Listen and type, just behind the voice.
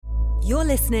You're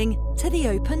listening to the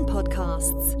Open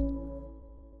Podcasts.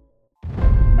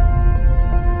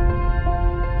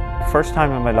 First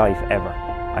time in my life ever,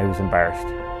 I was embarrassed.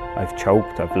 I've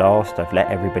choked, I've lost, I've let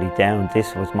everybody down.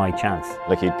 This was my chance.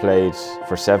 Like, he'd played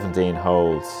for 17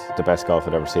 holes, the best golf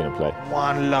I'd ever seen him play.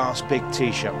 One last big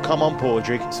tee shot. Come on,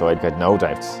 Padraig. So I'd had no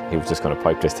doubts he was just going to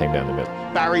pipe this thing down the middle.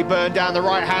 Barry Byrne down the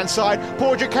right-hand side.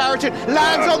 Padraig Harrington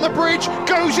lands on the bridge,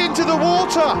 goes into the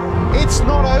water. It's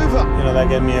not over. You know, that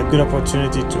gave me a good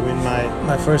opportunity to win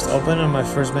my first Open and my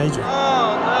first major.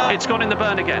 It's gone in the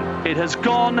burn again. It has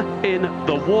gone in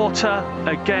the water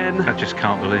again. I just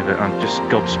can't believe it. I'm just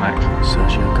gobsmacked.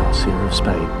 Sergio Garcia of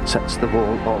Spain sets the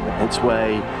ball on its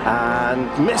way and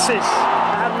misses.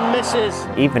 And misses.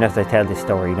 Even as I tell this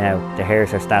story now, the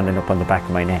hairs are standing up on the back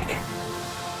of my neck.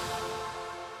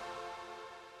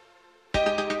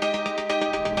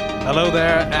 Hello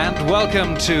there and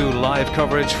welcome to live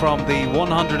coverage from the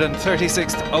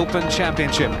 136th Open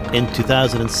Championship. In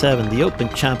 2007, the Open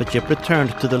Championship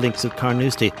returned to the links of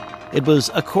Carnoustie. It was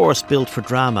a course built for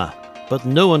drama, but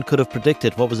no one could have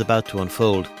predicted what was about to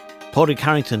unfold. Padraig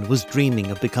Harrington was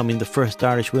dreaming of becoming the first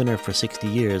Irish winner for 60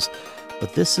 years,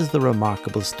 but this is the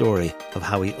remarkable story of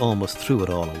how he almost threw it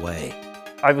all away.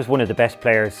 I was one of the best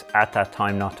players at that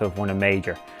time not to have won a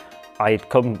major. I had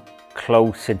come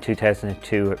close in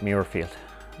 2002 at Muirfield.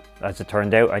 As it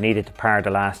turned out, I needed to par the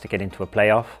last to get into a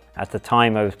playoff. At the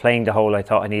time I was playing the hole, I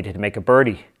thought I needed to make a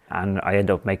birdie, and I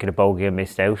ended up making a bogey and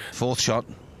missed out. Fourth shot.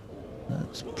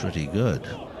 That's pretty good.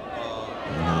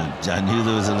 I knew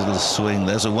there was a little swing.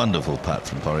 There's a wonderful putt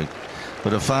from Padraig.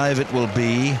 But a 5 it will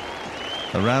be.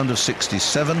 A round of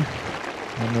 67.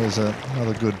 And there's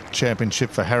another good championship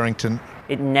for Harrington.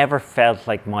 It never felt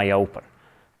like my Open.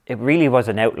 It really was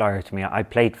an outlier to me. I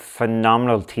played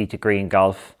phenomenal tee to green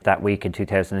golf that week in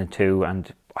 2002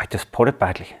 and I just put it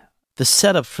badly. The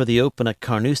setup for the Open at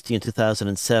Carnoustie in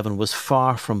 2007 was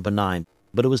far from benign,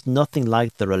 but it was nothing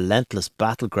like the relentless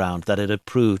battleground that it had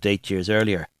proved 8 years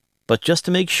earlier. But just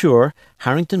to make sure,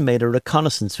 Harrington made a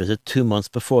reconnaissance visit 2 months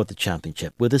before the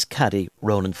championship with his caddy,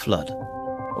 Ronan Flood.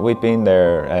 We'd been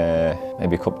there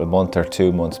maybe a couple of months or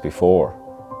 2 months before,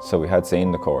 so we had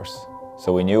seen the course.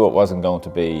 So we knew it wasn't going to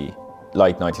be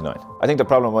like 99. I think the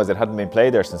problem was it hadn't been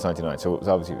played there since 99, so it was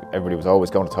obviously everybody was always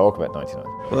going to talk about 99.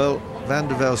 Well, Van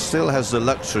der Velde still has the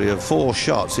luxury of 4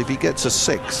 shots. If he gets a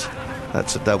 6,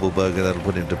 that's a double bogey. That'll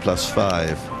put him to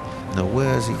 +5. Now,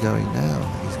 where is he going now?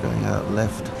 He's going out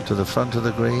left to the front of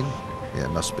the green. Yeah,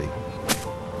 it must be.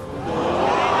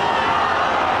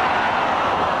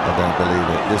 I don't believe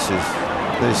it.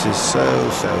 This is so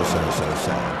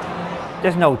sad.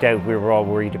 There's no doubt we were all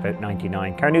worried about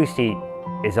 99. Carnoustie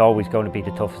is always going to be the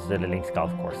toughest of the links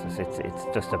golf courses. It's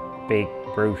just a big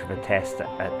brute of a test,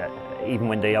 even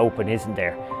when the Open isn't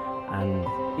there. And,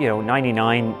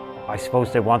 99, I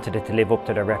suppose they wanted it to live up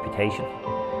to their reputation.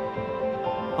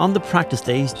 On the practice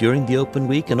days during the Open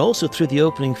week and also through the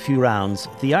opening few rounds,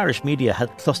 the Irish media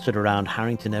had clustered around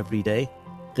Harrington every day.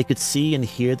 They could see and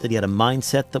hear that he had a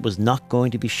mindset that was not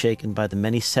going to be shaken by the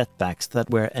many setbacks that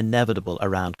were inevitable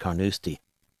around Carnoustie.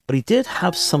 But he did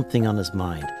have something on his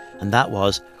mind, and that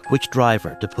was which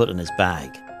driver to put in his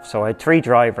bag. So I had 3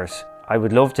 drivers. I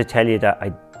would love to tell you that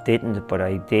I didn't, but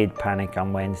I did panic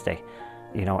on Wednesday.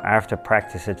 After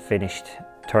practice had finished,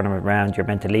 tournament round, you're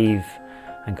meant to leave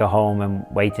and go home and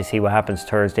wait to see what happens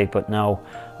Thursday, but no,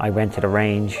 I went to the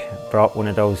range, brought one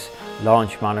of those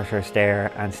launch monitors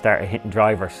there and started hitting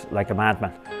drivers like a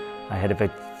madman. I had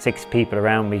about 6 people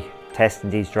around me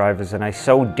testing these drivers, and I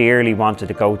so dearly wanted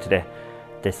to go to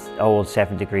this old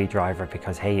 7-degree driver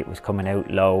because, hey, it was coming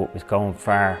out low, it was going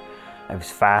far, it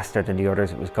was faster than the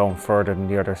others, it was going further than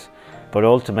the others, but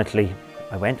ultimately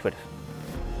I went with it.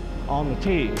 On the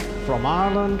tee from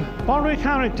Ireland, Padraig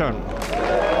Harrington.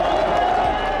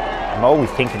 I'm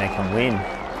always thinking I can win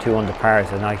 2 under par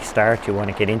as a nice start. You want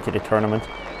to get into the tournament.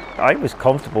 I was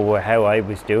comfortable with how I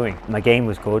was doing. My game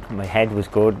was good, my head was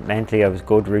good, mentally I was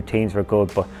good, routines were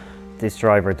good, but this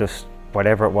driver just,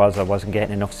 whatever it was, I wasn't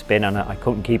getting enough spin on it. I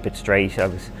couldn't keep it straight. I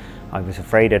was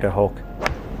afraid of the hook.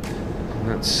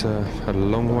 That's a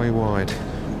long way wide.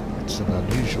 It's an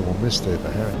unusual miss there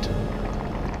for Harrington.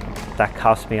 That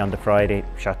cost me on the Friday,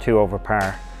 shot 2 over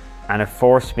par, and it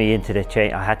forced me into the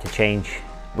change. I had to change,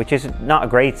 which is not a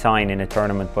great sign in a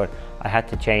tournament, but I had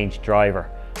to change driver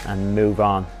and move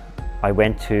on. I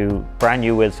went to brand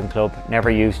new Wilson club, never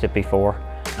used it before,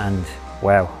 and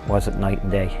wow, was it night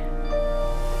and day.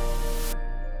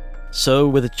 So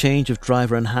with a change of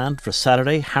driver in hand for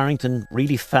Saturday, Harrington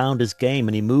really found his game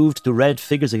and he moved to red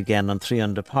figures again on 3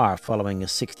 under par following a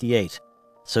 68.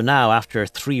 So now, after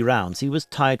 3 rounds, he was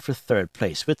tied for 3rd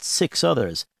place with 6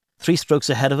 others. 3 strokes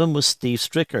ahead of him was Steve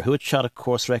Stricker, who had shot a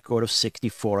course record of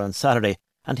 64 on Saturday,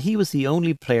 and he was the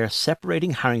only player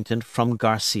separating Harrington from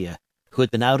Garcia, who had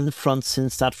been out in front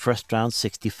since that first round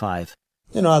 65.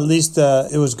 You know, at least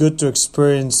it was good to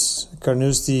experience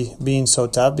Carnoustie being so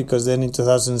tough, because then in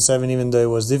 2007, even though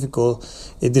it was difficult,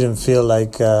 it didn't feel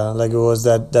like it was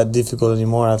that difficult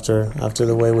anymore after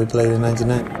the way we played in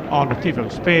 '99. On the tee from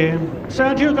Spain,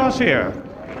 Sergio Garcia.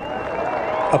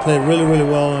 I played really, really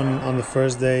well on the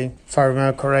first day. If I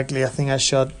remember correctly, I think I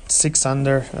shot 6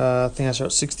 under. I think I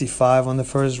shot 65 on the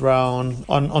first round.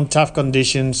 On tough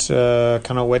conditions,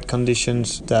 kind of wet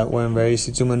conditions that weren't very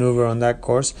easy to maneuver on that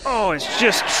course. Oh, it's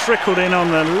just trickled in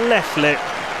on the left lip.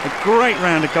 A great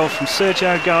round of golf from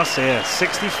Sergio Garcia,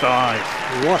 65.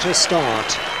 What a start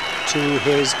to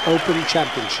his Open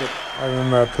Championship. I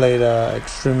remember I played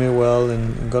extremely well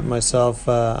and got myself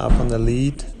up on the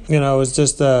lead. You know, it was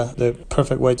just the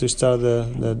perfect way to start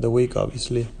the week,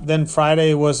 obviously. Then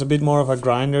Friday was a bit more of a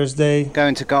grinder's day.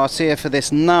 Going to Garcia for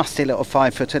this nasty little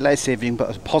 5-footer. Let's see if you can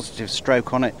put a positive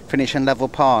stroke on it. Finishing level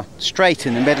par. Straight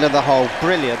in the middle of the hole.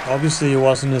 Brilliant. Obviously, it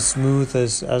wasn't as smooth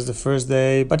as the first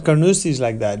day. But Carnoustie is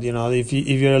like that, you know. If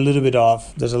you're a little bit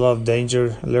off, there's a lot of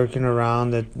danger lurking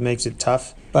around that makes it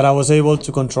tough. But I was able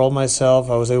to control myself.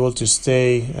 I was able to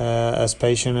stay as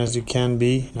patient as you can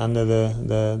be under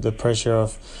the pressure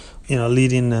of, you know,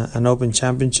 leading an Open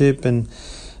Championship, and,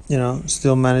 you know,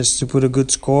 still managed to put a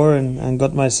good score and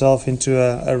got myself into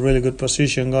a really good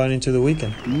position going into the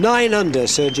weekend. 9 under,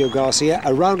 Sergio Garcia,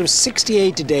 a round of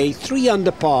 68 today, 3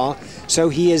 under par, so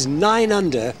he is 9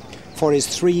 under for his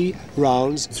 3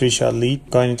 rounds. 3-shot lead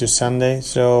going into Sunday,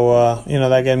 so, you know,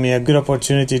 that gave me a good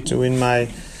opportunity to win my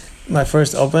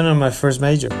first Open and my first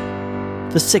major.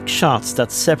 The 6 shots that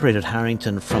separated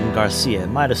Harrington from Garcia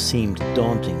might have seemed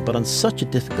daunting, but on such a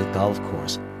difficult golf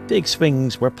course, big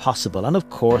swings were possible. And of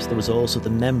course, there was also the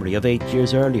memory of 8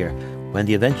 years earlier, when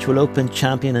the eventual Open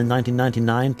champion in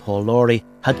 1999, Paul Lawrie,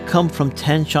 had come from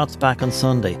 10 shots back on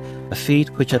Sunday, a feat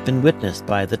which had been witnessed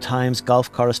by the Times golf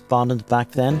correspondent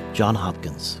back then, John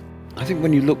Hopkins. I think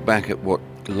when you look back at what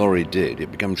Lawrie did,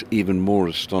 it becomes even more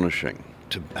astonishing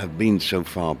to have been so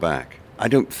far back. I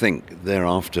don't think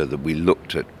thereafter that we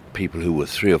looked at people who were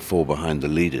 3 or 4 behind the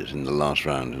leaders in the last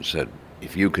round and said,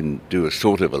 if you can do a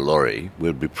sort of a Lawrie,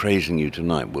 we'll be praising you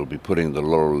tonight. We'll be putting the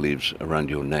laurel leaves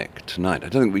around your neck tonight. I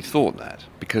don't think we thought that,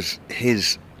 because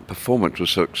his performance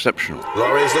was so exceptional.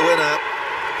 Laurie's the winner.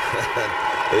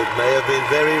 It may have been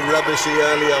very rubbishy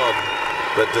early on,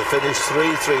 but to finish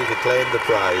 3-3 to claim the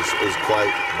prize is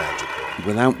quite magical.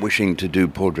 Without wishing to do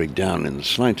Padraig down in the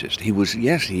slightest,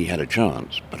 he had a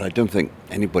chance, but I don't think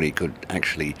anybody could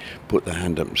actually put their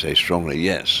hand up and say strongly,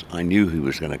 yes, I knew he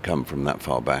was going to come from that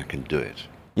far back and do it.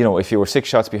 You know, if you were 6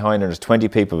 shots behind and there's 20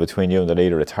 people between you and the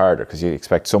leader, it's harder because you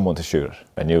expect someone to shoot it.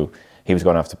 I knew he was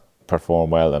going to have to perform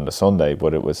well on the Sunday,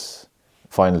 but it was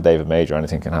final day of a major,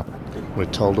 anything can happen. We're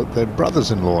told that they're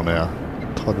brothers-in-law now,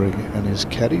 Padraig and his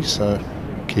caddy, so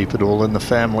keep it all in the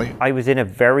family. I was in a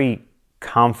very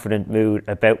confident mood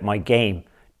about my game.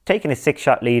 Taking a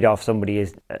 6-shot lead off somebody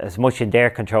is as much in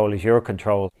their control as your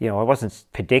control. You know, I wasn't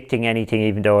predicting anything,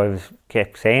 even though I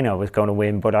kept saying I was going to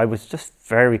win, but I was just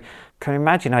can you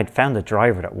imagine I'd found a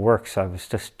driver that works. I was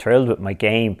just thrilled with my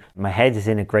game. My head is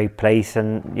in a great place,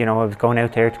 and, you know, I was going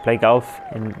out there to play golf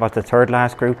in the 3rd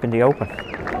last group in the Open.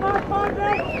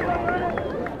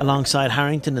 Alongside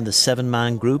Harrington in the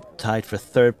 7-man group, tied for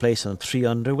 3rd place on 3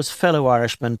 under, was fellow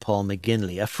Irishman Paul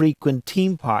McGinley, a frequent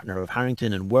team partner of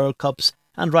Harrington in World Cups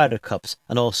and Ryder Cups,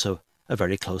 and also a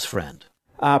very close friend.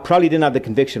 Probably didn't have the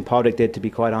conviction Padraig did, to be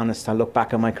quite honest. I look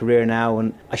back on my career now,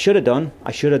 and I should have done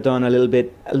a little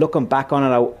bit. Looking back on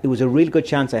it, it was a real good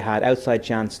chance I had, outside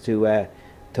chance to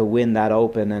win that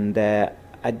Open, and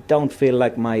I don't feel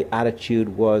like my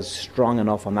attitude was strong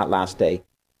enough on that last day.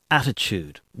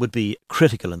 Attitude would be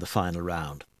critical in the final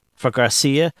round. For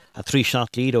Garcia, a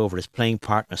 3-shot lead over his playing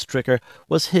partner Stricker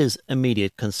was his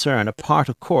immediate concern, apart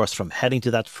of course from heading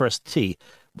to that first tee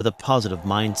with a positive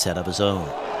mindset of his own.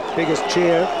 Biggest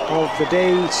cheer of the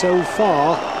day so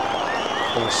far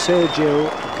for Sergio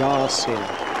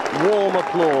Garcia. Warm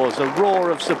applause, a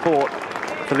roar of support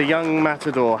for the young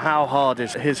matador. How hard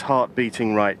is his heart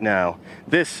beating right now?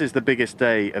 This is the biggest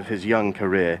day of his young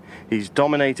career. He's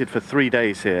dominated for 3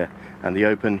 days here, and the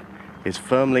Open is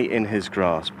firmly in his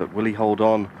grasp. But will he hold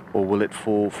on, or will it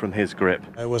fall from his grip?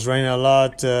 It was raining a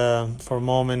lot. For a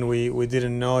moment, we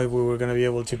didn't know if we were going to be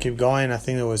able to keep going. I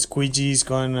think there was squeegees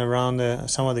going around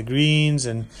some of the greens,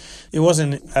 and it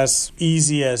wasn't as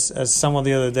easy as some of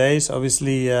the other days.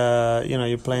 Obviously,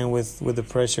 you're playing with the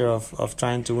pressure of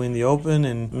trying to win the Open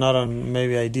and not on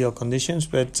maybe ideal conditions,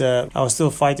 but I was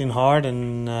still fighting hard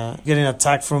and getting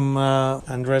attacked from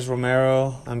Andres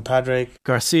Romero and Padraig.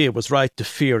 Garcia was right to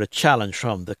fear a challenge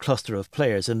from the cluster of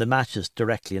players in the matches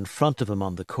directly in front of him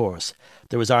on the course.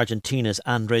 There was Argentina's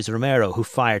Andres Romero, who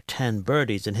fired 10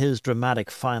 birdies in his dramatic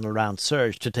final round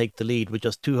surge to take the lead with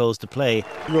just 2 holes to play.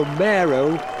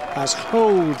 Romero has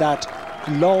holed that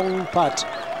long putt,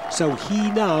 so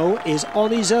he now is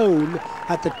on his own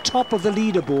at the top of the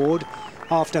leaderboard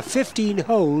after 15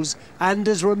 holes.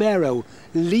 Andres Romero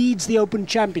leads the Open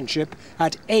Championship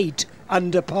at 8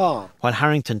 under par. While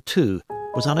Harrington too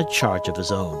was on a charge of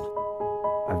his own.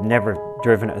 I've never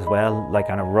driven it as well, like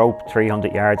on a rope,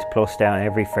 300 yards plus down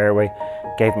every fairway.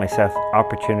 Gave myself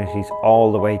opportunities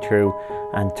all the way through,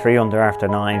 and 3 under after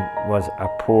 9 was a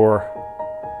poor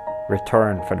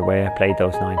return for the way I played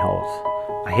those 9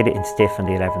 holes. I hit it in stiff on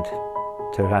the 11th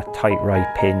to that tight right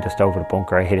pin just over the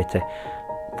bunker. I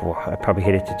probably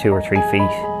hit it to 2 or 3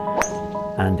 feet,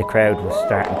 and the crowd was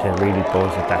starting to really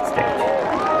buzz at that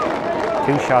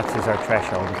stage. 2 shots is our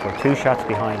threshold. If we're 2 shots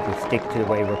behind, we stick to the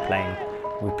way we're playing.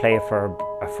 We play it for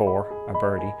a 4, a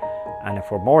birdie, and if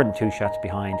we're more than 2 shots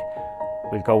behind,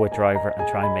 we'll go with driver and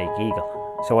try and make eagle.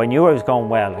 So I knew I was going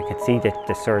well. I could see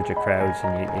the surge of crowds,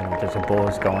 and there's a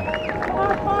buzz going.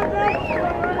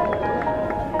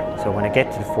 So when I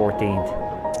get to the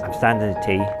 14th, I'm standing at the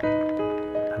tee,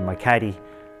 and my caddy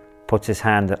puts his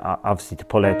hand, obviously, to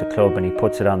pull out the club, and he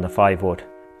puts it on the 5-wood.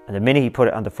 And the minute he put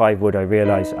it on the 5-wood, I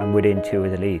realised I'm within 2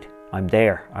 of the lead. I'm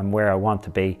there, I'm where I want to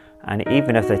be. And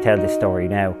even as I tell this story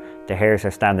now, the hairs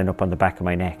are standing up on the back of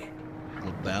my neck.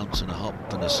 A bounce and a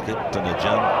hop and a skip and a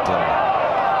jump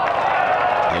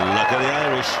and a look at the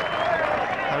Irish.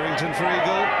 Harrington for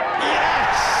eagle.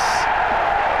 Yes!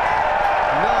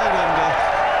 9 under.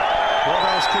 What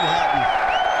else could happen?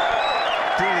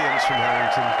 Brilliance from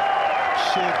Harrington.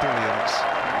 Sheer brilliance.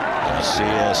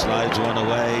 Garcia slides one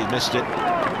away, missed it.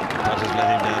 Putter's let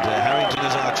him down there. Harrington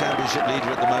is our championship leader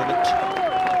at the moment.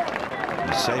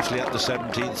 He's safely up the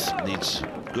 17th, needs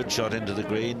a good shot into the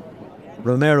green.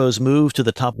 Romero's move to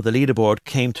the top of the leaderboard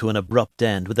came to an abrupt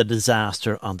end with a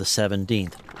disaster on the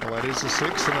 17th. Well, that is the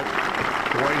 6th, and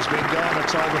the way he's been going,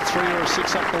 it's either 3 or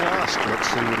 6 up the last. Let's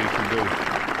see what he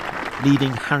can do.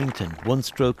 Leading Harrington 1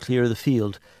 stroke clear of the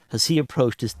field as he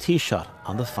approached his tee shot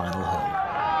on the final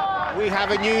hole. We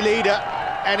have a new leader,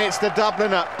 and it's the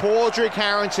Dubliner, Padraig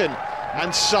Harrington.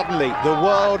 And suddenly, the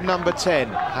world number 10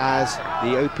 has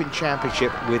the Open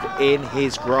Championship within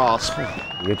his grasp.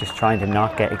 You're just trying to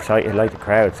not get excited like the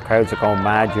crowds. The crowds are going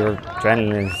mad, your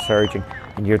adrenaline is surging,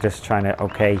 and you're just trying to,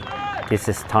 okay, this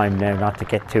is time now not to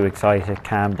get too excited,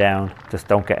 calm down, just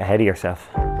don't get ahead of yourself.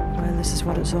 Well, this is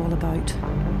what it's all about.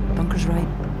 Bunkers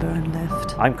right, burn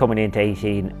left. I'm coming into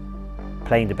 18,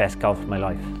 playing the best golf of my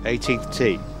life. 18th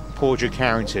tee, Padraig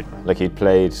Harrington. Like, he'd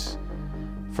played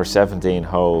for 17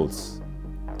 holes,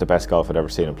 the best golf I'd ever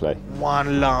seen him play.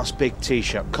 One last big tee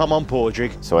shot. Come on,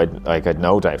 Padraig. So I had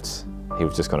no doubts he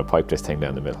was just going to pipe this thing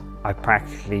down the middle. I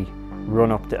practically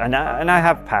run up to, and I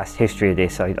have past history of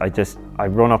this. I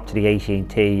run up to the 18th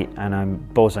tee and I'm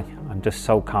buzzing. I'm just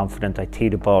so confident. I tee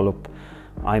the ball up.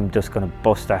 I'm just going to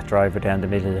bust that driver down the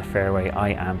middle of the fairway.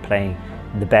 I am playing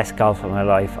the best golf of my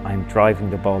life. I'm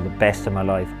driving the ball the best of my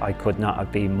life. I could not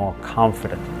have been more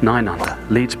confident. 9 under,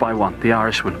 leads by 1, the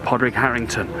Irishman, Padraig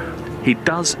Harrington. He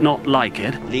does not like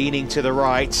it. Leaning to the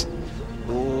right.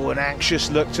 Oh, an anxious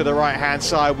look to the right-hand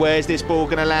side. Where's this ball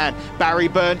going to land? Barry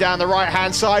Byrne down the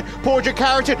right-hand side. Padraig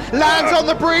Harrington lands on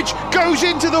the bridge, goes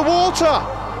into the water.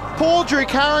 Padraig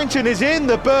Harrington is in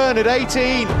the burn at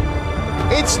 18.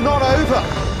 It's not over.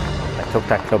 I took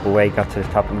that club away, got to the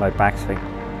top of my backswing,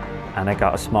 and I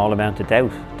got a small amount of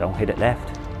doubt. Don't hit it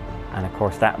left. And of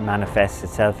course that manifests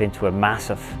itself into a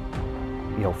massive,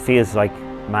 feels like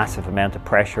massive amount of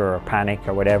pressure or panic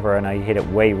or whatever, and I hit it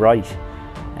way right.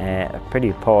 A pretty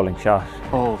appalling shot.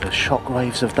 Oh, the shock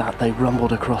waves of that, they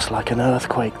rumbled across like an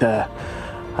earthquake there.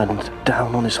 And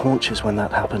down on his haunches when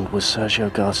that happened was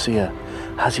Sergio Garcia.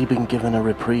 Has he been given a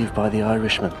reprieve by the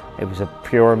Irishman? It was a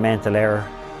pure mental error.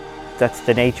 That's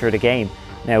the nature of the game.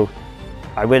 Now,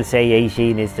 I will say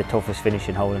 18 is the toughest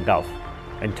finishing hole in golf.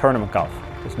 In tournament golf,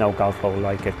 there's no golf hole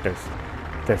like it.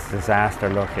 There's disaster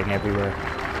lurking everywhere.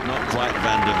 Not quite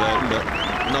Van der Velde,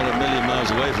 but not a million miles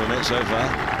away from it so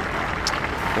far.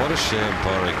 What a shame,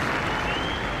 Padraig.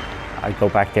 I go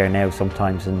back there now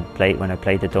sometimes and play when I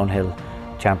played the Dunhill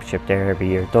championship there every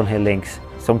year. Dunhill links.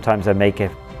 Sometimes I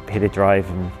hit a drive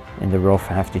and in the rough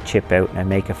and have to chip out and I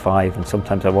make a 5, and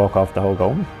sometimes I walk off the hole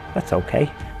going, that's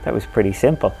okay. That was pretty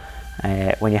simple.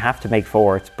 When you have to make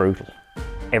 4, it's brutal.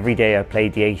 Every day I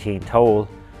played the 18th hole,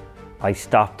 I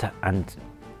stopped and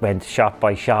went shot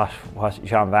by shot what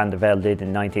Jean van der Velde did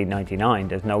in 1999.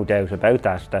 There's no doubt about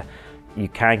that you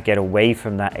can't get away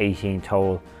from that 18th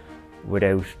hole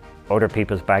without other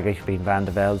people's baggage being Van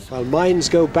der Velde's. Well, minds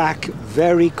go back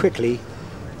very quickly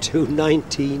to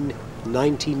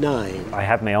 1999. I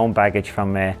have my own baggage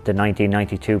from the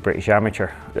 1992 British Amateur.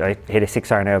 I hit a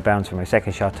 6-iron out of bounds for my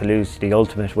second shot to lose to the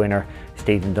ultimate winner,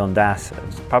 Stephen Dundas. It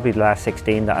was probably the last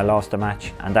 16 that I lost a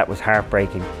match, and that was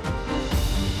heartbreaking.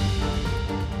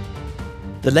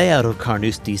 The layout of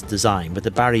Carnoustie's design, with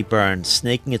the Barry Burn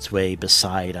snaking its way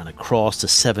beside and across the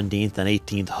 17th and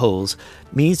 18th holes,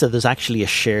 means that there's actually a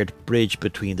shared bridge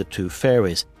between the two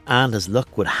fairways. And as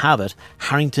luck would have it,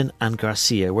 Harrington and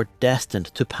Garcia were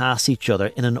destined to pass each other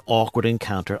in an awkward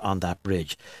encounter on that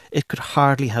bridge. It could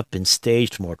hardly have been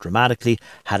staged more dramatically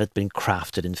had it been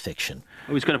crafted in fiction.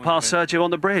 Oh, he's going to pass Sergio on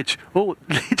the bridge. Oh,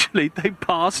 literally, they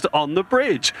passed on the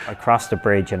bridge. I crossed the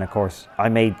bridge, and of course I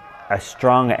made a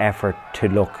strong effort to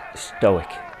look stoic,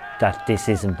 that this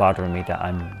isn't bothering me, that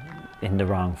I'm in the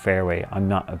wrong fairway. I'm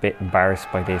not a bit embarrassed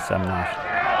by this, I'm not.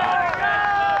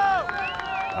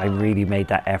 I really made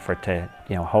that effort to,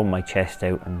 hold my chest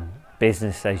out and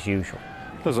business as usual.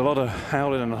 There's a lot of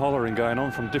howling and hollering going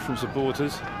on from different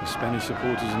supporters, the Spanish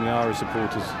supporters and the Irish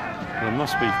supporters. And there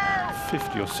must be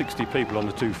 50 or 60 people on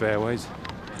the two fairways.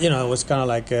 It was kind of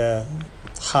like a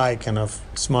high kind of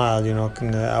smile,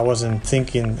 I wasn't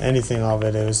thinking anything of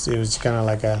it. It was kind of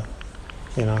like a,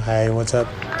 hey, what's up?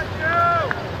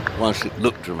 Whilst it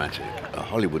looked dramatic, a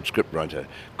Hollywood scriptwriter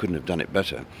couldn't have done it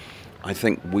better. I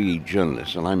think we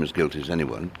journalists, and I'm as guilty as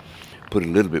anyone, put a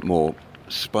little bit more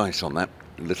spice on that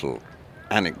little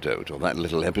anecdote or that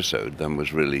little episode than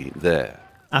was really there.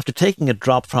 After taking a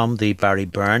drop from the Barry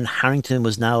Burn, Harrington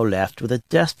was now left with a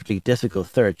desperately difficult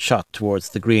third shot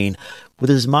towards the green, with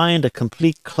his mind a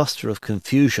complete cluster of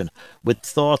confusion, with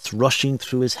thoughts rushing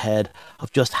through his head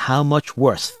of just how much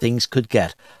worse things could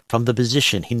get from the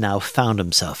position he now found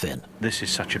himself in. This is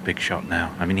such a big shot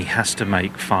now. I mean, he has to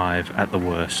make 5 at the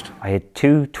worst. I had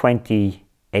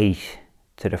 228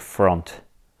 to the front.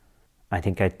 I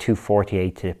think I had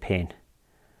 248 to the pin.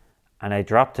 And I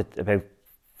dropped it about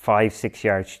 5-6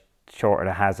 yards short of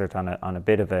the hazard on a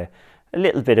bit of a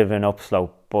little bit of an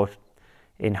upslope, but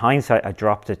in hindsight I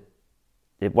dropped it.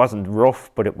 It wasn't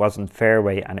rough, but it wasn't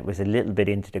fairway, and it was a little bit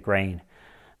into the grain.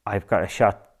 I've got a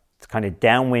shot that's kind of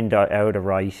downwind out of the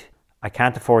right. I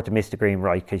can't afford to miss the green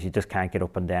right because you just can't get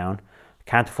up and down. I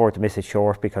can't afford to miss it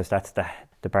short because that's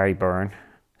the Barry Burn.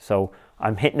 So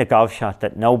I'm hitting a golf shot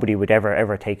that nobody would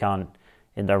ever take on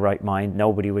in their right mind,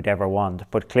 nobody would ever want.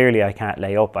 But clearly I can't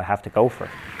lay up, I have to go for it.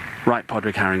 Right,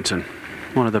 Padraig Harrington,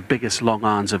 one of the biggest long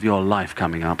irons of your life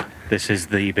coming up. This is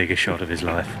the biggest shot of his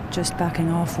life. Just backing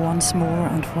off once more,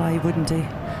 and why wouldn't he?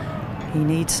 He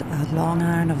needs a long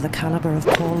iron of the calibre of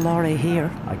Paul Lawrie here.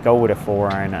 I go with a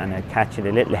 4-iron and I catch it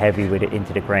a little heavy with it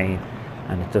into the grain,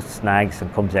 and it just snags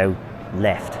and comes out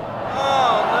left.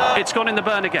 Oh, no. It's gone in the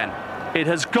burn again. It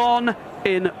has gone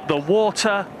in the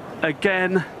water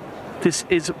again. This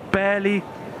is barely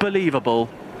believable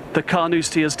that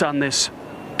Carnoustie has done this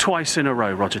twice in a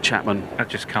row, Roger Chapman. I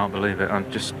just can't believe it.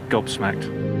 I'm just gobsmacked.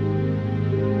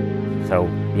 So,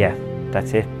 yeah,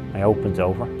 that's it. My Open's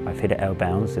over. I've hit it out of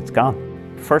bounds. It's gone.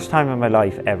 First time in my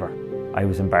life ever, I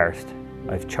was embarrassed.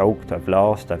 I've choked, I've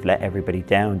lost, I've let everybody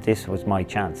down. This was my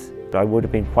chance. I would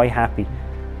have been quite happy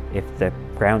if the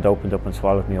ground opened up and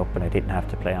swallowed me up and I didn't have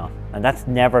to play on. And that's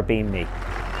never been me.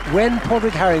 When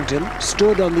Padraig Harrington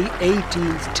stood on the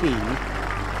 18th tee,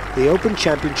 the Open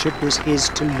Championship was his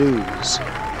to lose.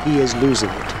 He is losing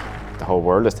it. The whole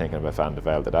world is thinking about Van der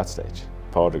Velde at that stage.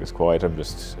 Padraig is quiet. I'm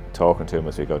just talking to him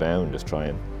as we go down, just try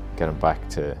and get him back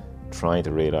to trying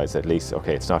to realise at least,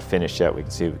 okay, it's not finished yet, we can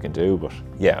see what we can do. But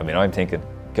yeah, I mean, I'm thinking,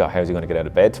 God, how's he going to get out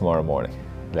of bed tomorrow morning,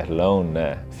 let alone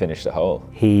finish the hole?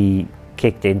 He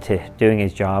kicked into doing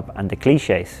his job, and the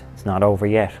cliches, it's not over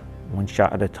yet, one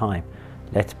shot at a time.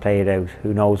 Let's play it out.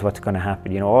 Who knows what's going to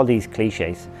happen? You know, all these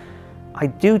cliches. I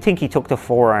do think he took the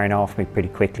 4-iron off me pretty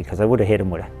quickly because I would have hit him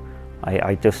with it.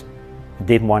 I just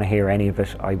didn't want to hear any of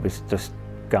it. I was just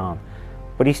gone.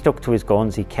 But he stuck to his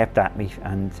guns. He kept at me.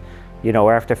 And, you know,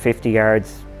 after 50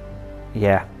 yards,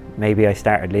 yeah, maybe I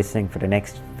started listening for the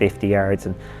next 50 yards.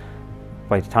 And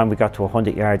by the time we got to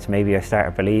 100 yards, maybe I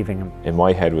started believing him. In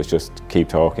my head was just keep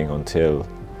talking until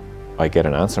I get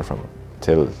an answer from him,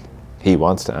 till he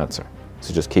wants to answer.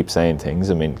 So just keep saying things.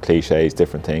 I mean, cliches,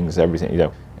 different things, everything, you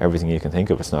know, everything you can think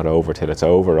of. It's not over till it's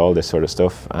over, all this sort of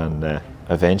stuff. And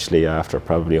eventually, after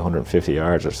probably 150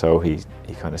 yards or so, he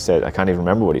kind of said, I can't even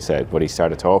remember what he said, but he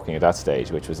started talking at that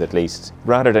stage, which was at least,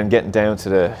 rather than getting down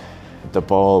to the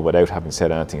ball without having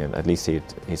said anything, and at least he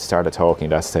started talking at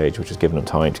that stage, which was giving him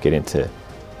time to get into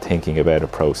thinking about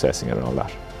it, processing it and all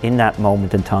that. In that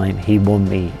moment in time, he won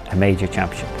me a major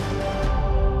championship.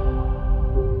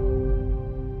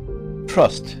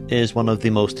 Trust is one of the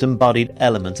most embodied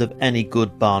elements of any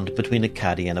good bond between a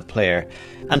caddy and a player,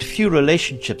 and few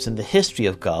relationships in the history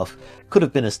of golf could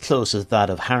have been as close as that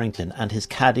of Harrington and his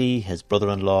caddy, his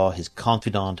brother-in-law, his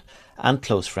confidant and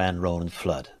close friend Ronan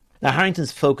Flood. Now,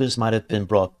 Harrington's focus might have been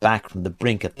brought back from the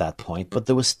brink at that point, but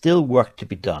there was still work to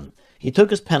be done. He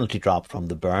took his penalty drop from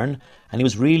the burn, and he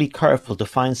was really careful to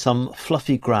find some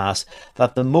fluffy grass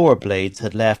that the mower blades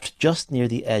had left just near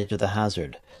the edge of the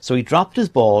hazard. So he dropped his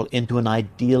ball into an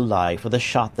ideal lie for the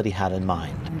shot that he had in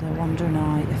mind. And I wonder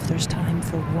now if there's time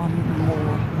for one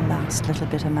more last little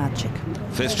bit of magic.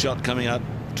 Fifth shot coming up,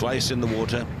 twice in the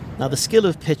water. Now, the skill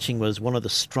of pitching was one of the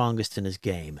strongest in his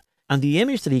game, and the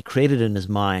image that he created in his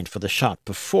mind for the shot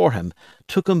before him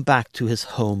took him back to his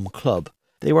home club.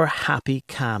 They were happy,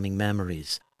 calming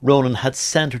memories. Ronan had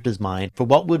centred his mind for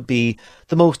what would be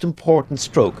the most important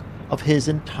stroke of his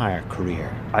entire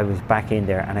career. I was back in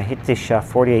there and I hit this shot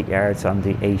 48 yards on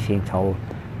the 18th hole,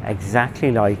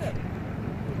 exactly like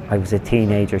I was a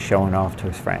teenager showing off to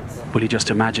his friends. Will you just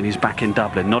imagine he's back in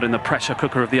Dublin, not in the pressure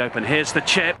cooker of the Open. Here's the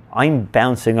chip. I'm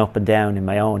bouncing up and down in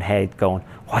my own head going,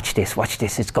 watch this,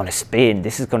 it's going to spin,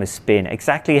 this is going to spin.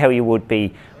 Exactly how you would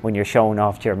be when you're showing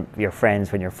off to your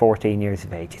friends when you're 14 years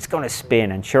of age. It's going to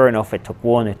spin, and sure enough, it took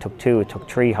one, it took two, it took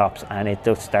three hops, and it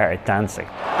just started dancing.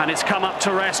 And it's come up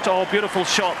to rest. Oh, beautiful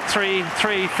shot, 3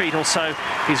 feet or so.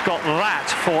 He's got that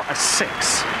for a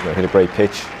 6. He hit a great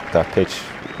pitch. That pitch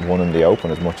won in the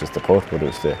Open as much as the putt, but it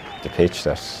was the pitch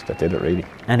that did it really.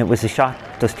 And it was a shot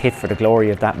just hit for the glory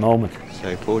of that moment.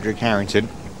 So Padraig Harrington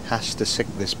has to sink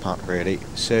this putt really.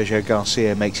 Sergio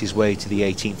Garcia makes his way to the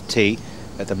 18th tee.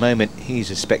 At the moment he's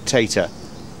a spectator.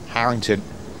 Harrington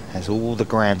has all the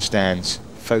grandstands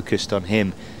focused on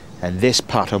him, and this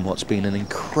putt on what's been an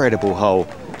incredible hole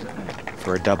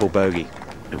for a double bogey.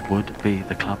 It would be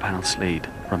the clubhouse lead.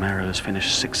 Romero has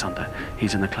finished 6 under.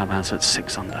 He's in the clubhouse at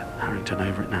 6 under. Harrington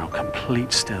over it now.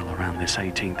 Complete still around this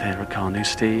 18th here at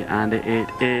Carnoustie, and it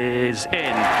is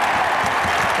in.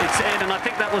 It's in, and I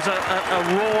think that was a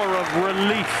roar of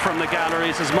relief from the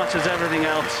galleries as much as everything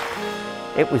else.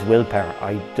 It was willpower.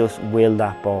 I just willed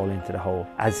that ball into the hole.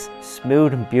 As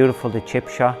smooth and beautiful the chip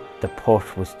shot, the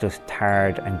putt was just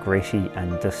tarred and gritty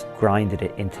and just grinded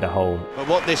it into the hole. But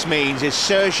what this means is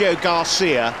Sergio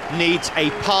Garcia needs a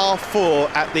par 4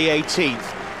 at the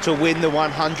 18th to win the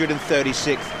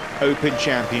 136th Open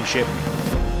Championship.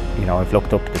 You know, I've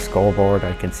looked up at the scoreboard,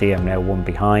 I can see I'm now 1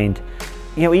 behind.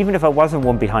 You know, even if I wasn't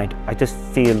 1 behind, I just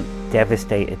feel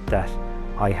devastated that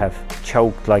I have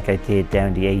choked like I did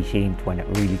down the 18th when it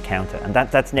really counted. And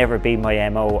that's never been my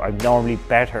MO. I'm normally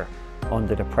better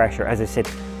under the pressure, as I said.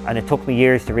 And it took me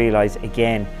years to realise,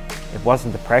 again, it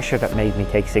wasn't the pressure that made me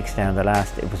take 6 down the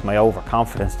last. It was my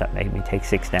overconfidence that made me take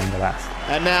 6 down the last.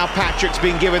 And now Patrick's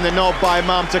been given the nod by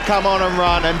Mum to come on and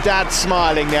run, and Dad's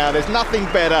smiling now. There's nothing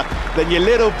better than your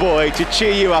little boy to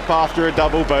cheer you up after a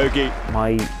double bogey.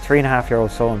 My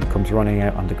 3.5-year-old son comes running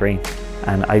out on the green,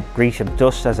 and I greet him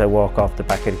just as I walk off the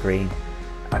back of the green.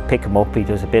 I pick him up, he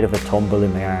does a bit of a tumble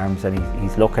in my arms, and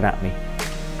he's looking at me,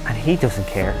 and he doesn't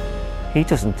care. He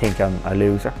doesn't think I'm a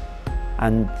loser.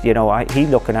 And you know, he's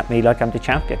looking at me like I'm the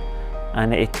champion.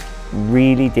 And it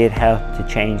really did help to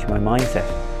change my mindset.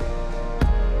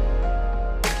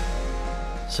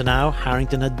 So now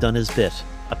Harrington had done his bit.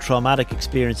 A traumatic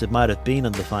experience it might have been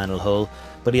on the final hole,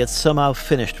 but he had somehow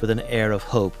finished with an air of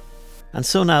hope. And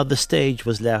so now the stage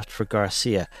was left for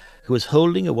Garcia, who was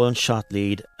holding a 1-shot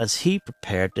lead as he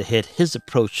prepared to hit his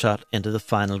approach shot into the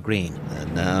final green.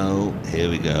 And now, here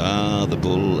we go. The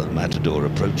bull, Matador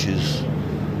approaches.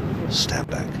 Step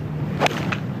back.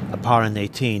 A par in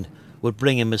 18 would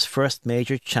bring him his first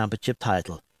major championship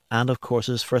title, and of course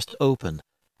his first Open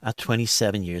at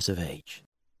 27 years of age.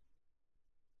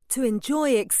 To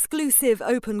enjoy exclusive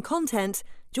Open content,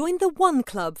 join the One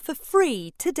Club for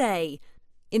free today.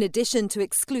 In addition to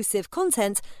exclusive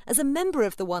content, as a member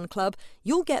of the One Club,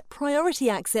 you'll get priority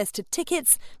access to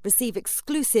tickets, receive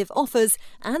exclusive offers,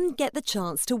 and get the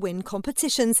chance to win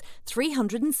competitions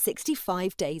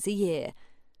 365 days a year.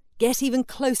 Get even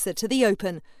closer to the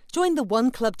Open. Join the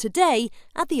One Club today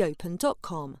at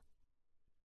theopen.com.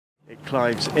 It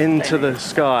climbs into the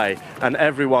sky and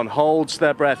everyone holds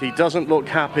their breath. He doesn't look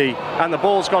happy, and the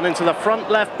ball's gone into the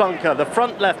front left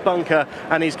bunker,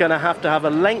 and he's going to have a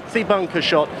lengthy bunker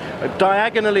shot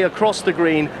diagonally across the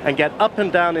green and get up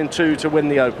and down in two to win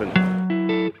the Open.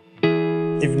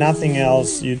 If nothing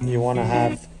else, you want to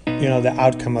have the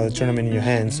outcome of the tournament in your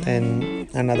hands, and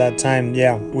at that time,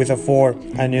 with a 4,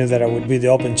 I knew that I would be the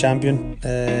Open champion.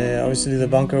 Obviously, the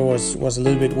bunker was a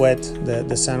little bit wet.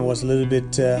 The sand was a little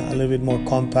bit more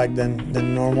compact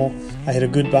than normal. I hit a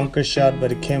good bunker shot,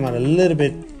 but it came out a little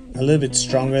bit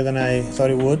stronger than I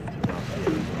thought it would. What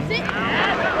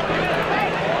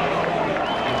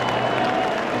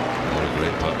a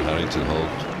great putt Harrington hold,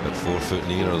 at 4 foot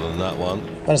nearer than that one.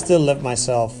 But I still left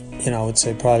myself, I would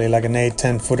say probably like an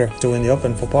 8-10 footer to win the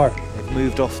Open for par. They've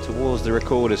moved off towards the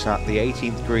recorder's hut. The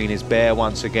 18th green is bare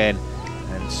once again,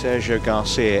 and Sergio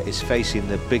Garcia is facing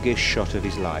the biggest shot of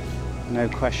his life. No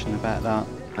question about that.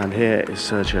 And here is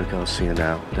Sergio Garcia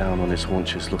now, down on his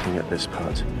haunches looking at this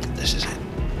putt. This is it.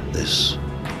 This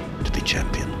to be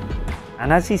champion.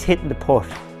 And as he's hitting the putt,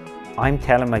 I'm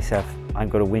telling myself I'm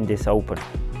going to win this Open.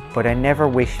 But I never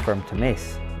wished for him to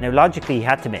miss. Now logically he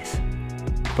had to miss.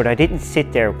 But I didn't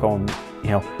sit there going,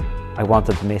 I want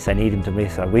him to miss, I need him to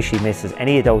miss, I wish he misses,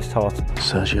 any of those thoughts.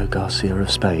 Sergio Garcia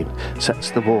of Spain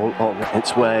sets the ball on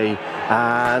its way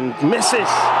and misses.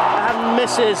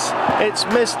 It's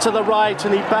missed to the right,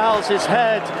 and he bows his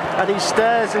head and he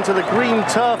stares into the green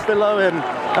turf below him,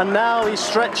 and now he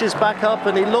stretches back up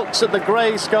and he looks at the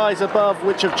grey skies above,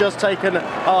 which have just taken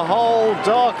a whole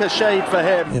darker shade for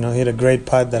him. He hit a great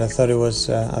putt that I thought it was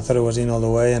in all the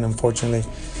way, and unfortunately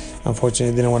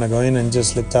didn't want to go in and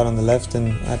just slipped out on the left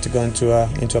and had to go into a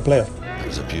playoff. It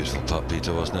was a beautiful putt,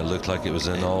 Peter, wasn't it? It looked like it was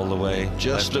in all the way.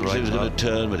 Just looked like it was going to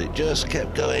turn, but it just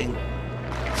kept going.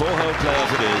 4-hole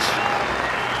playoff it is.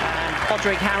 And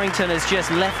Padraig Harrington has just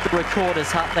left the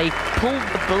recorder's hut. They pulled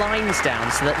the blinds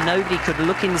down so that nobody could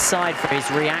look inside for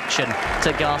his reaction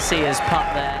to Garcia's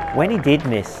putt there. When he did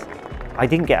miss, I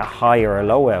didn't get a high or a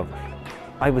low out.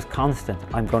 I was constant,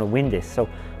 I'm going to win this. So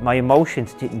my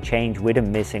emotions didn't change with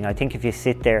him missing. I think if you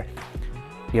sit there,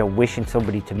 wishing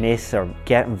somebody to miss or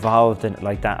get involved in it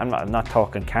like that, I'm not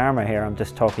talking karma here, I'm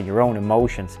just talking your own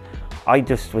emotions. I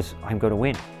just was, I'm going to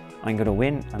win,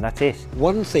 and that's it.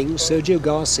 One thing Sergio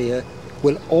Garcia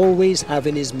will always have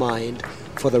in his mind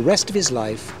for the rest of his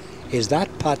life is that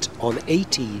putt on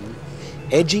 18,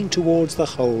 edging towards the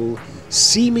hole,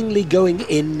 seemingly going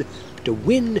in to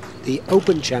win the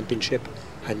Open Championship,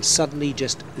 and suddenly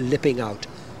just lipping out.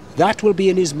 That will be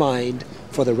in his mind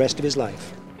for the rest of his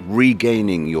life.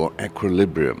 Regaining your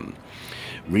equilibrium,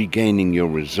 regaining your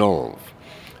resolve,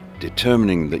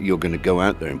 determining that you're going to go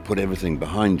out there and put everything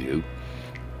behind you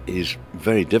is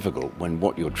very difficult when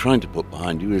what you're trying to put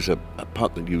behind you is a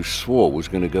putt that you swore was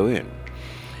going to go in.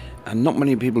 And not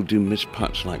many people do miss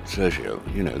putts like Sergio.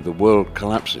 The world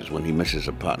collapses when he misses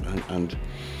a putt, and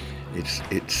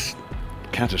it's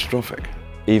catastrophic.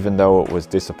 Even though it was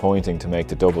disappointing to make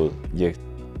the double,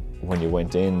 when you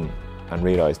went in and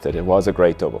realised that it was a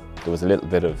great double, there was a little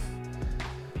bit of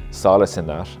solace in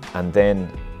that. And then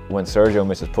when Sergio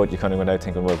misses putt, you kind of went out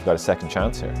thinking, well, we've got a second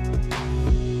chance here.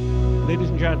 Ladies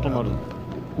and gentlemen,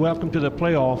 welcome to the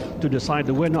playoff to decide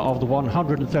the winner of the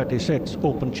 136th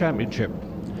Open Championship.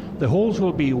 The holes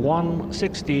will be 1,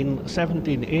 16,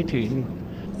 17,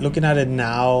 18. Looking at it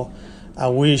now, I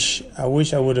wish I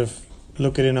would have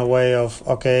looked at it in a way of,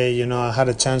 okay, I had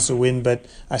a chance to win, but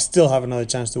I still have another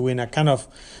chance to win. I kind of,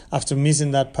 after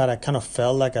missing that putt, I kind of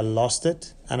felt like I lost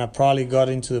it, and I probably got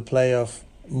into the playoff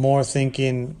more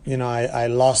thinking, I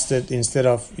lost it instead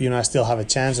of, I still have a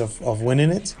chance of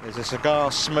winning it. There's a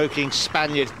cigar-smoking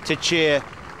Spaniard to cheer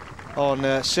on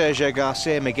Sergio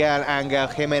Garcia. Miguel Angel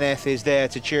Jimenez is there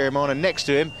to cheer him on, and next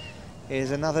to him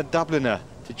is another Dubliner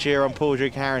to cheer on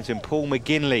Padraig Harrington. Paul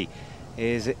McGinley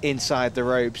is inside the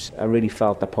ropes. I really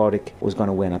felt that Padraig was going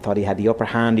to win. I thought he had the upper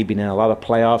hand. He'd been in a lot of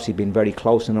playoffs. He'd been very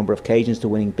close on a number of occasions to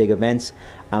winning big events,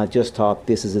 and I just thought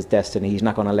this is his destiny. He's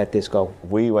not going to let this go.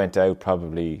 We went out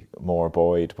probably more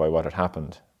buoyed by what had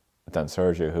happened than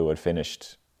Sergio, who had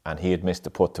finished and he had missed a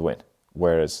putt to win,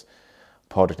 whereas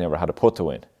Padraig never had a putt to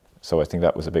win. So I think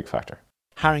that was a big factor.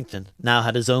 Harrington now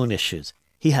had his own issues.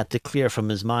 He had to clear from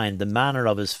his mind the manner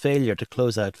of his failure to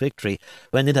close out victory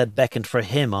when it had beckoned for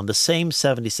him on the same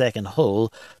 72nd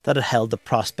hole that had held the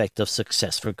prospect of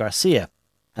success for Garcia.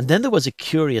 And then there was a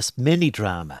curious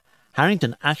mini-drama.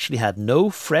 Harrington actually had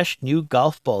no fresh new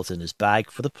golf balls in his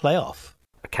bag for the playoff.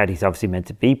 Caddy's obviously meant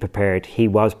to be prepared. He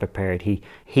was prepared.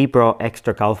 He brought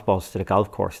extra golf balls to the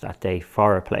golf course that day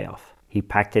for a playoff. He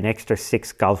packed an extra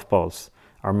 6 golf balls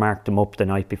or marked them up the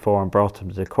night before and brought them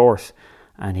to the course.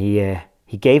 and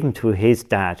he gave them to his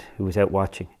dad, who was out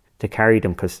watching, to carry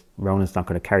them, because Ronan's not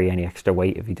going to carry any extra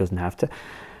weight if he doesn't have to.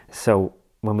 So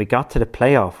when we got to the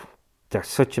playoff, there's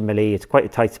such a melee, it's quite a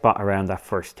tight spot around that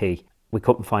first tee. We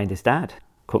couldn't find his dad,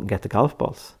 couldn't get the golf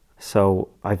balls. So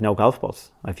I've no golf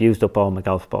balls. I've used up all my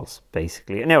golf balls,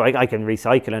 basically. Now I can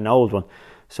recycle an old one.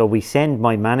 So we send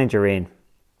my manager in,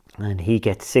 and he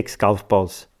gets 6 golf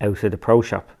balls out of the pro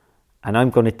shop. And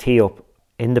I'm going to tee up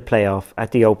in the playoff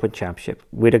at the Open Championship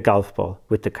with a golf ball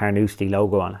with the Carnoustie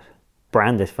logo on it,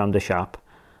 branded from the shop.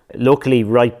 Luckily,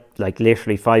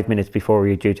 literally 5 minutes before we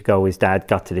were due to go, his dad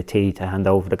got to the tee to hand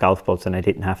over the golf balls, and I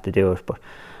didn't have to do it. But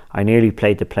I nearly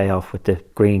played the playoff with the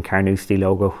green Carnoustie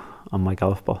logo on my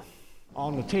golf ball.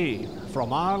 On the tee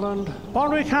from Ireland,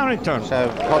 Padraig Harrington. So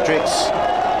Padraig's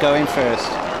going first.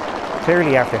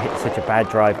 Clearly, after hitting such a bad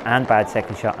drive and bad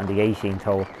second shot on the 18th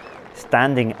hole,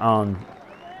 standing on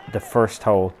the first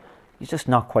hole, you're just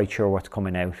not quite sure what's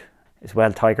coming out. As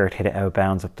well, Tiger had hit it out of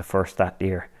bounds up the first that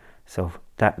year, so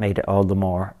that made it all the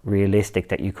more realistic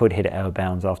that you could hit it out of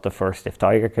bounds off the first. If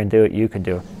Tiger can do it, you can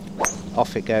do it.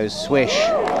 Off it goes, swish.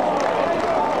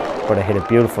 But I hit a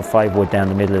beautiful 5-wood down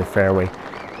the middle of the fairway,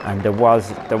 and there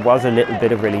was a little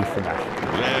bit of relief in that.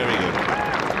 Very good.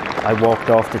 I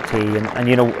walked off the tee, and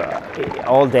you know,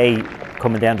 all day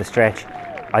coming down the stretch,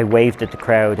 I waved at the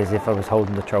crowd as if I was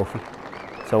holding the trophy.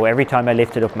 So every time I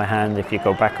lifted up my hand, if you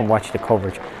go back and watch the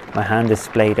coverage, my hand is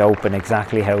splayed open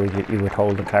exactly how you would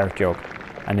hold a claret jug.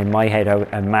 And in my head, I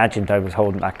imagined I was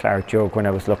holding that claret jug when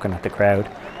I was looking at the crowd.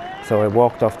 So I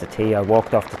walked off the tee. I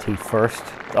walked off the tee first.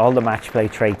 All the match play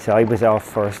traits, I was off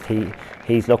first.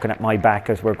 He's looking at my back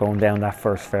as we're going down that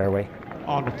first fairway.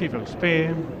 On the tee from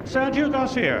Spain, Sergio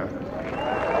Garcia.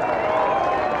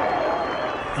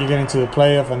 You get into the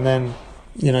playoff, and then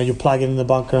you plug it in the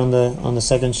bunker on the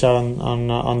second shot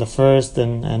on the first,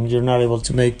 and you're not able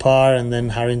to make par, and then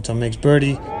Harrington makes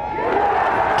birdie.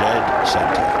 Dead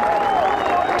centre.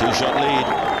 2-shot lead.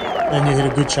 Then you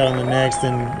hit a good shot on the next,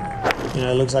 and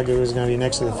it looks like it was going to be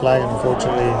next to the flag, and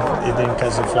unfortunately it didn't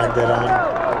catch the flag dead on.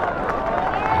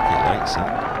 He likes it.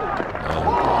 Oh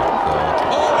my God!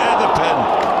 Oh, it hit the pin!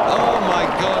 Oh my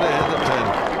God! It hit the pin!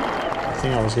 I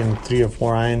think I was getting 3 or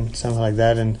 4 iron, something like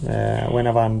that, and went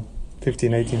about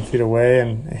 15, 18 feet away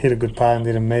and hit a good par and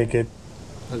didn't make it.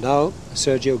 And now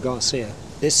Sergio Garcia.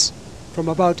 This from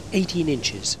about 18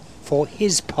 inches for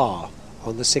his par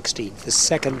on the 16th, the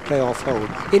second playoff hole.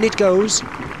 In it goes.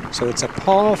 So it's a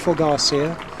par for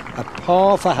Garcia, a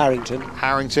par for Harrington.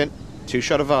 Harrington,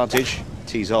 2-shot advantage,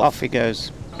 tees off. Off he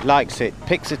goes, likes it,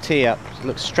 picks a tee up,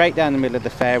 looks straight down the middle of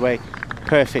the fairway,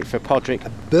 perfect for Padraig.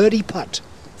 A birdie putt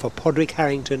for Padraig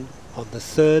Harrington on the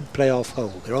third playoff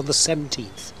hole. They're on the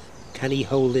 17th. Can he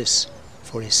hold this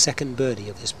for his second birdie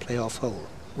of this playoff hole?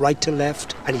 Right to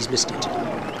left, and he's missed it.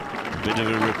 Bit of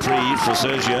a reprieve for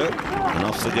Sergio, and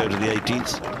off they go to the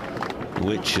 18th,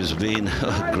 which has been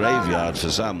a graveyard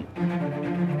for some.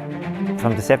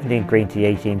 From the 17th green to the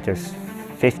 18th, there's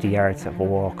 50 yards of a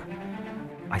walk.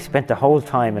 I spent the whole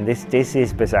time, and this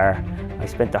is bizarre, I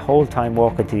spent the whole time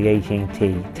walking to the 18th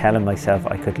tee, telling myself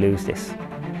I could lose this,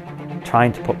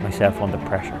 trying to put myself under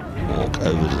pressure. Walk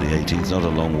over to the 18th, not a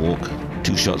long walk.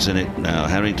 2 shots in it. Now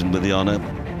Harrington with the honour.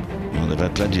 Well, they've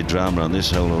had plenty of drama on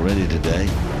this hole already today.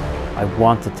 I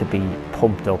wanted to be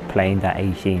pumped up playing that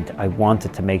 18th. I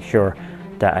wanted to make sure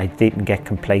that I didn't get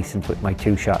complacent with my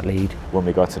 2-shot lead. When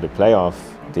we got to the playoff,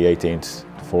 the 18th,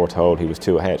 the 4th hole, he was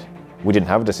 2 ahead. We didn't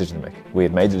have a decision to make. We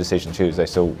had made the decision Tuesday,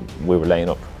 so we were laying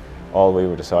up. All we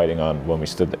were deciding on when we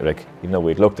stood there, even though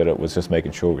we'd looked at it, was just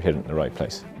making sure we hit it in the right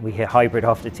place. We hit hybrid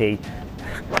off the tee,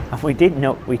 and we didn't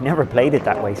know, we'd never played it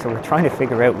that way, so we're trying to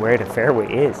figure out where the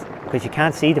fairway is, because you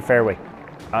can't see the fairway,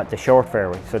 the short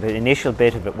fairway. So the initial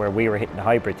bit of it where we were hitting the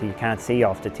hybrid, you can't see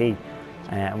off the tee,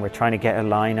 and we're trying to get a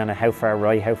line on it, how far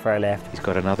right, how far left. He's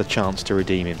got another chance to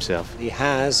redeem himself. He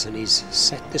has, and he's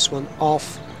set this one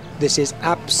off. This is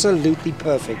absolutely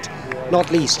perfect, not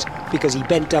least because he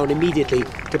bent down immediately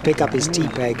to pick up his tee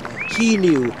peg. He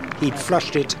knew he'd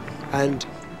flushed it, and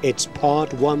it's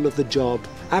part 1 of the job.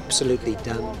 Absolutely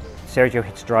done. Sergio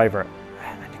hits driver,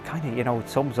 and it kind of, it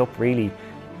sums up really.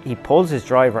 He pulls his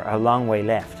driver a long way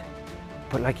left,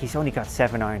 but he's only got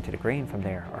 7 iron to the green from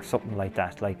there, or something like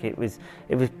that. Sergio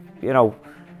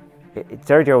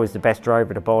was the best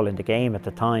driver of the ball in the game at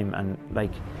the time, and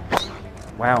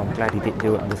wow, I'm glad he didn't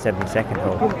do it on the 72nd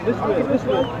hole.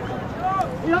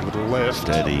 Little left.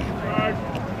 Steady.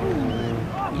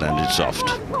 Landed soft.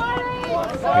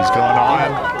 He's gone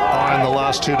iron the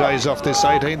last 2 days off this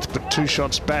 18th, but 2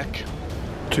 shots back.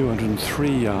 203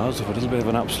 yards of a little bit of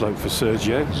an upslope for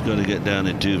Sergio. He's got to get down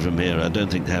in 2 from here. I don't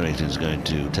think Harrington's going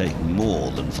to take more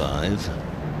than 5.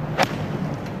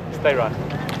 play, Ron.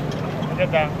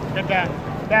 Get down, down.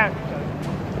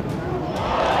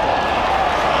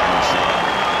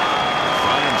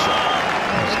 Fine shot.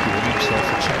 He's giving himself a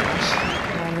chance.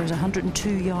 Well, there's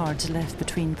 102 yards left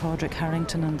between Padraig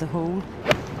Harrington and the hole.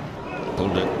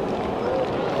 Pulled it.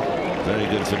 Very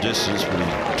good for distance, but he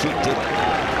tweaked it.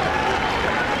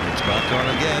 It's back on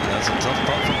again. That's a tough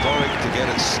putt for Padraig to get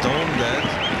it stone dead.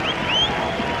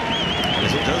 And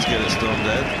if it does get it stone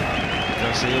dead,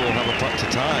 Garcia will have a putt to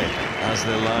tie as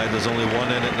they lie. There's only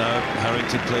one in it now.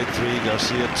 Harrington played 3,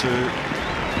 Garcia 2.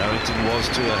 Harrington was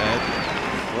 2 ahead.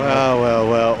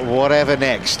 Well, whatever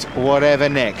next,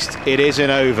 it isn't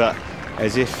over,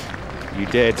 as if you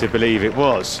dared to believe it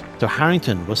was. So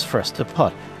Harrington was first to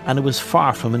putt, and it was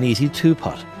far from an easy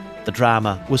 2-putt. The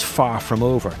drama was far from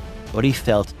over, but he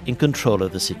felt in control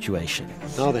of the situation.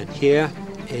 Now then, here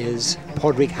is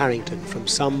Padraig Harrington from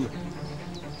some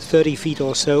 30 feet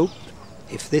or so.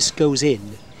 If this goes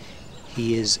in,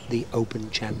 he is the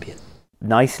Open champion.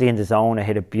 Nicely in the zone, I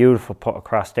hit a beautiful putt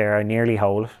across there, I nearly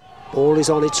hole it. Ball is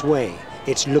on its way.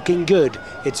 It's looking good.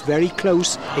 It's very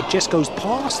close. It just goes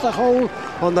past the hole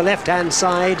on the left-hand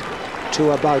side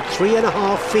to about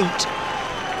 3.5 feet.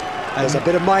 There's a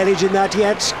bit of mileage in that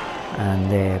yet.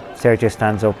 And Sergio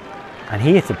stands up and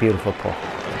he hits a beautiful putt.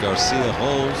 If Garcia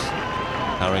holds,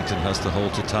 Harrington has to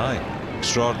hold to tie.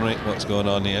 Extraordinary what's going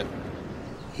on here.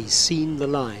 He's seen the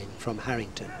line from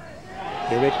Harrington.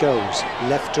 Here it goes,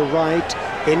 left to right,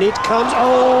 in it comes.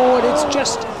 Oh, and it's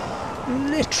just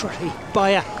literally by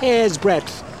a hair's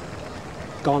breadth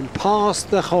gone past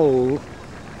the hole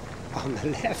on the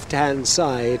left-hand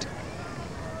side.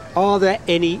 Are there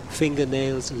any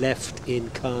fingernails left in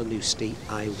Carnoustie,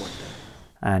 I wonder?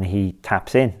 And he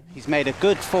taps in. He's made a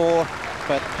good 4,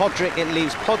 but it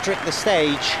leaves Padraig the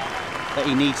stage that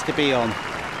he needs to be on.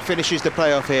 Finishes the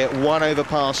playoff here, 1 over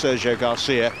par Sergio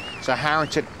Garcia. So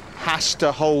Harrington has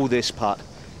to hold this putt of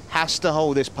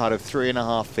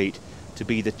 3.5 feet to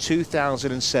be the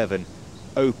 2007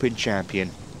 Open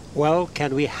champion. Well,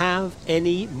 can we have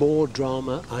any more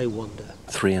drama, I wonder?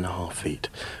 3.5 feet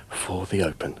for the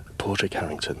Open. Padraig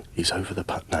Harrington, he's over the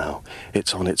putt now.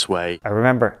 It's on its way. I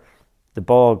remember the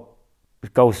ball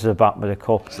goes to the bottom of the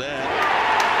cup. And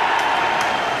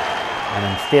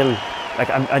I'm still, like,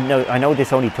 I know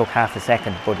this only took half a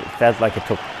second, but it felt like it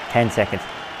took 10 seconds.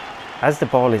 As the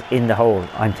ball is in the hole,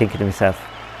 I'm thinking to myself,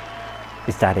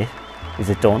 is that it? Is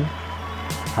it done?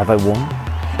 Have I won?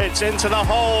 It's into the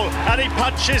hole and he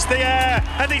punches the air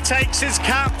and he takes his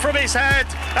cap from his head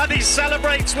and he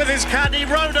celebrates with his caddy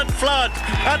Ronan Flood,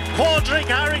 and Padraig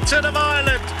Harrington of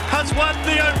Ireland has won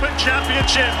the Open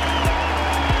Championship.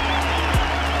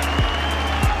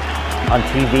 On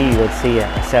TV you'll see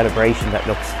a celebration that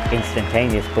looks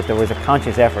instantaneous, but there was a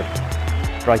conscious effort.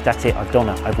 Right, that's it, I've done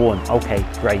it, I've won, okay,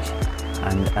 great.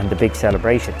 And the big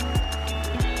celebration.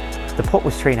 The putt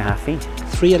was 3.5 feet.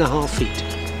 3.5 feet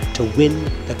to win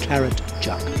the claret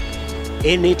jug.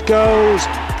 In it goes.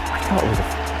 I thought it was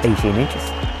 18 inches.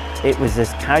 It was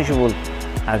as casual,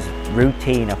 as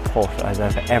routine a putt as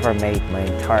I've ever made my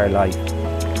entire life.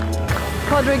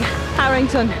 Padraig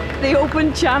Harrington, the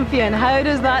Open champion. How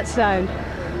does that sound?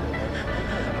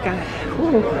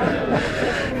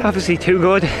 Obviously too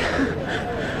good.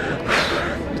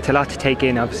 It's a lot to take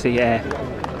in, obviously.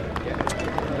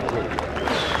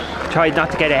 Tried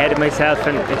not to get ahead of myself,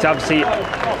 and it's obviously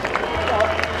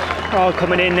all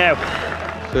coming in now.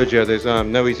 Sergio, there's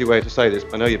no easy way to say this,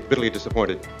 but I know you're bitterly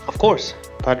disappointed. Of course.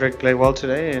 Padraig played well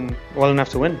today and well enough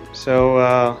to win,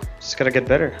 so just got to get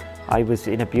better. I was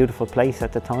in a beautiful place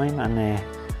at the time, and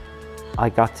I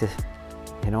got to,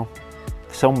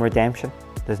 some redemption.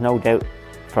 There's no doubt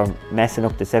from messing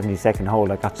up the 72nd hole,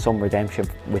 I got some redemption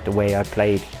with the way I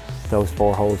played those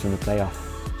 4 holes in the playoff.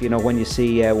 When you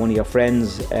see one of your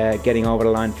friends getting over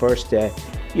the line first,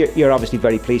 you're obviously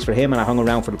very pleased for him, and I hung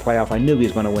around for the playoff. I knew he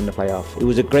was going to win the playoff. It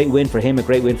was a great win for him, a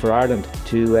great win for Ireland.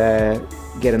 To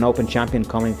get an Open champion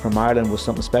coming from Ireland was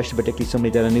something special, particularly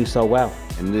somebody that I knew so well.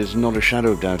 And there's not a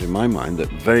shadow of doubt in my mind that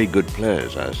very good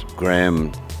players, as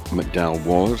Graham McDowell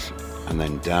was, and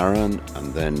then Darren,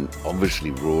 and then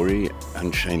obviously Rory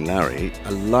and Shane Lowry,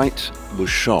 a light was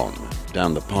shone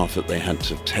down the path that they had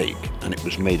to take, and it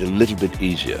was made a little bit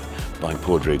easier by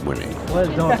Padraig winning.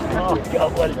 Well done. Oh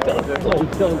God, well done. Well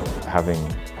done. Having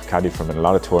a caddy from a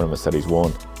lot of tournaments that he's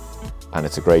won, and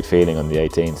it's a great feeling on the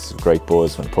 18th, it's a great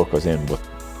buzz when the puck goes in, but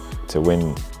to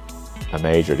win a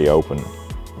major, the Open,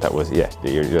 that was, you're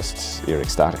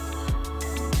ecstatic.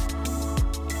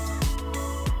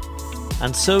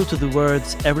 And so to the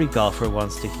words every golfer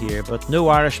wants to hear, but no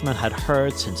Irishman had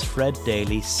heard since Fred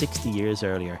Daly 60 years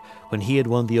earlier, when he had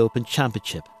won the Open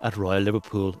Championship at Royal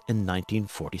Liverpool in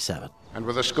 1947. And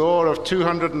with a score of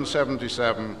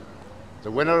 277, the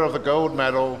winner of the gold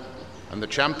medal and the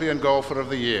champion golfer of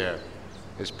the year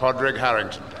is Padraig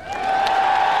Harrington.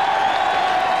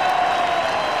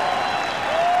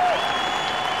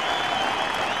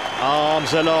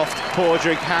 Arms aloft,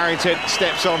 Padraig Harrington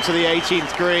steps onto the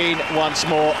 18th green once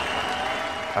more.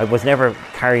 I was never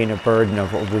carrying a burden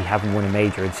of, we haven't won a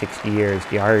major in 60 years.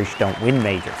 The Irish don't win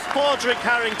majors. Padraig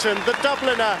Harrington, the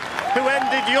Dubliner, who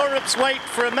ended Europe's wait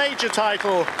for a major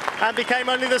title and became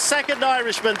only the second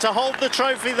Irishman to hold the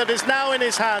trophy that is now in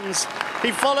his hands.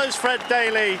 He follows Fred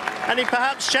Daly and he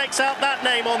perhaps checks out that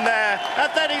name on there,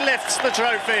 and then he lifts the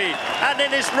trophy. And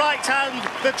in his right hand,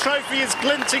 the trophy is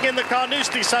glinting in the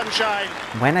Carnoustie sunshine.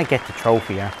 When I get the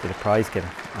trophy after the prize giving,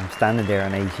 I'm standing there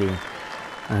on 18,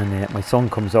 and my son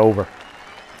comes over,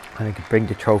 and I could bring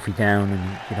the trophy down,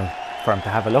 and for him to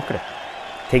have a look at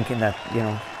it, thinking that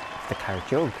it's the claret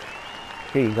jug.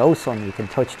 Here you go, son, you can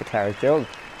touch the claret jug.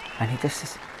 And he just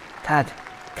says, Dad,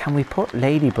 can we put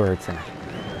ladybirds in it?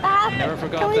 Never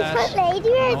forgot that. Can we put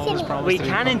ladybirds in it? We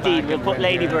can indeed, we'll put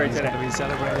ladybirds in it.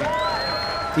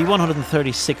 The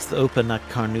 136th Open at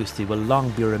Carnoustie will long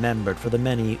be remembered for the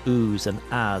many oohs and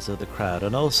ahs of the crowd,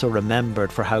 and also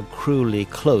remembered for how cruelly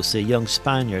close a young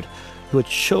Spaniard who had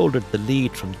shouldered the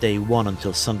lead from day one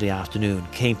until Sunday afternoon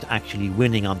came to actually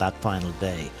winning on that final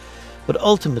day. But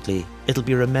ultimately, it'll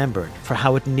be remembered for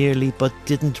how it nearly but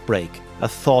didn't break a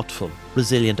thoughtful,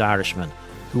 resilient Irishman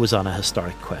who was on a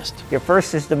historic quest. Your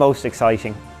first is the most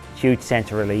exciting, huge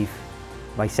centre relief.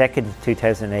 My second,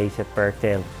 2008 at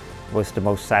Birkdale, was the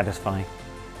most satisfying.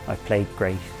 I played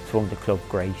great, swung the club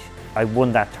great. I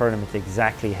won that tournament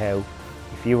exactly how,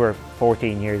 if you were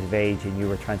 14 years of age and you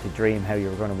were trying to dream how you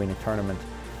were going to win a tournament,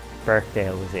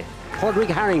 Birkdale was it. Padraig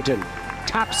Harrington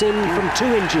taps in from 2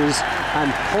 inches,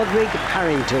 and Padraig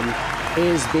Harrington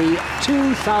is the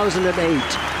 2008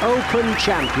 Open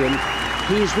champion.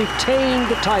 He's retained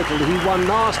the title he won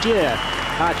last year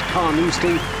at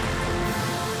Carnoustie.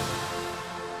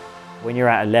 When you're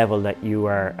at a level that you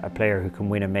are a player who can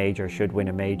win a major, should win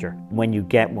a major, when you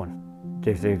get one,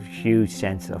 there's a huge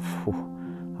sense of,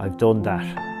 I've done that,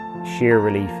 sheer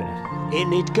relief in it.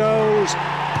 In it goes.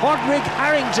 Padraig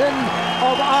Harrington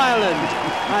of Ireland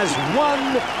has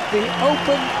won the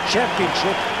Open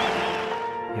Championship.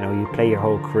 You play your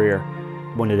whole career,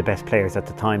 one of the best players at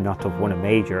the time not to have won a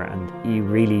major, and you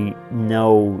really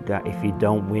know that if you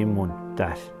don't win one,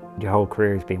 that your whole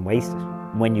career has been wasted.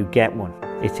 When you get one,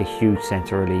 it's a huge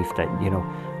sense of relief that,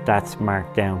 that's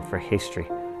marked down for history.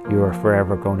 You are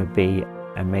forever going to be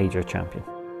a major champion.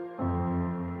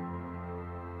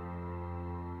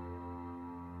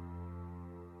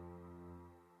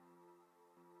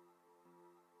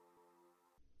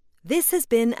 This has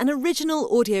been an original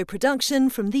audio production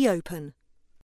from The Open.